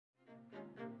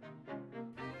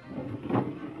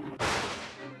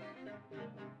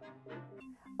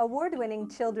Award-winning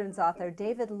children's author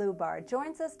David Lubar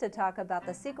joins us to talk about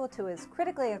the sequel to his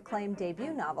critically acclaimed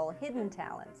debut novel, Hidden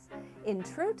Talents. In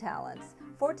True Talents,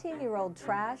 14-year-old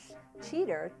trash,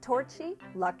 cheater, Torchie,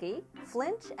 Lucky,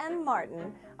 Flinch, and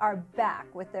Martin are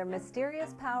back with their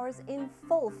mysterious powers in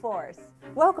full force.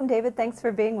 Welcome, David. Thanks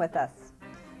for being with us.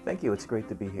 Thank you. It's great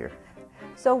to be here.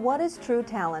 So what is True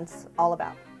Talents all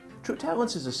about? True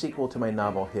Talents is a sequel to my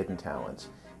novel, Hidden Talents.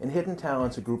 In Hidden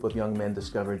Talents, a group of young men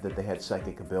discovered that they had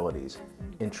psychic abilities.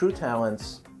 In True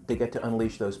Talents, they get to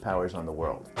unleash those powers on the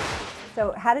world.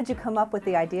 So how did you come up with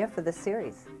the idea for this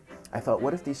series? I thought,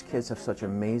 what if these kids have such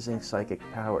amazing psychic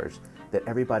powers that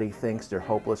everybody thinks they're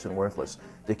hopeless and worthless?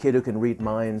 The kid who can read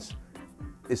minds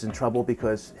is in trouble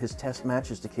because his test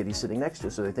matches the kid he's sitting next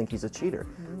to, so they think he's a cheater.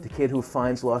 The kid who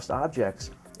finds lost objects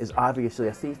is obviously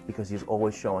a thief because he's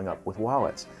always showing up with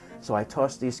wallets. So I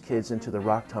tossed these kids into the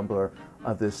rock tumbler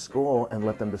of this school and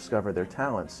let them discover their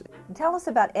talents. Tell us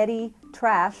about Eddie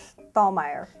Trash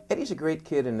Thalmeyer. Eddie's a great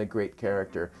kid and a great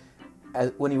character.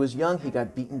 When he was young, he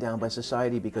got beaten down by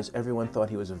society because everyone thought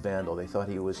he was a vandal. They thought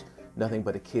he was nothing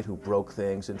but a kid who broke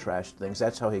things and trashed things.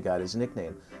 That's how he got his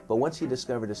nickname. But once he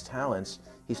discovered his talents,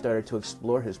 he started to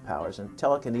explore his powers. And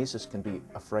telekinesis can be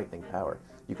a frightening power.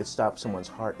 You could stop someone's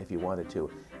heart if you wanted to.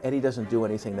 Eddie doesn't do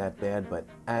anything that bad, but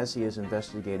as he is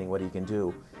investigating what he can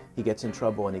do, he gets in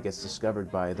trouble and he gets discovered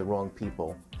by the wrong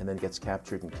people and then gets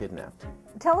captured and kidnapped.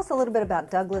 Tell us a little bit about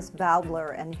Douglas Bowdler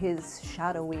and his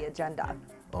shadowy agenda.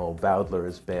 Oh, Bowdler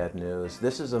is bad news.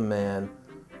 This is a man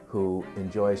who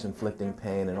enjoys inflicting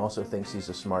pain and also thinks he's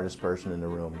the smartest person in the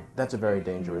room. That's a very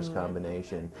dangerous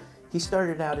combination. He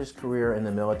started out his career in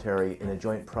the military in a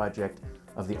joint project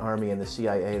of the Army and the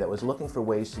CIA that was looking for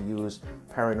ways to use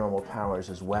paranormal powers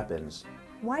as weapons.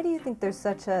 Why do you think there's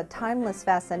such a timeless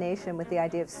fascination with the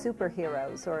idea of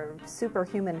superheroes or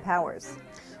superhuman powers?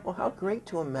 Well, how great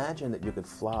to imagine that you could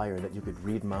fly, or that you could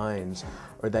read minds,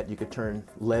 or that you could turn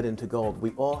lead into gold.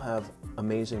 We all have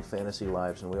amazing fantasy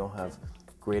lives and we all have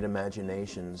great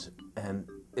imaginations, and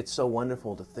it's so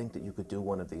wonderful to think that you could do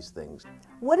one of these things.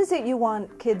 What is it you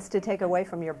want kids to take away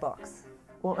from your books?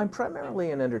 Well, I'm primarily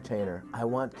an entertainer. I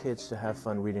want kids to have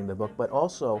fun reading the book, but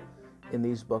also in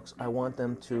these books, I want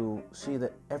them to see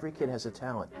that every kid has a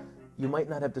talent. You might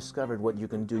not have discovered what you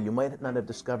can do. You might not have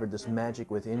discovered this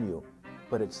magic within you,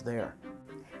 but it's there.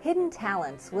 Hidden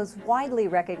Talents was widely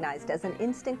recognized as an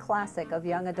instant classic of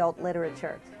young adult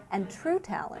literature, and True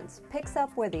Talents picks up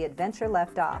where the adventure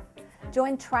left off.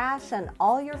 Join Trash and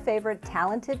all your favorite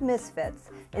talented misfits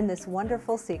in this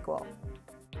wonderful sequel.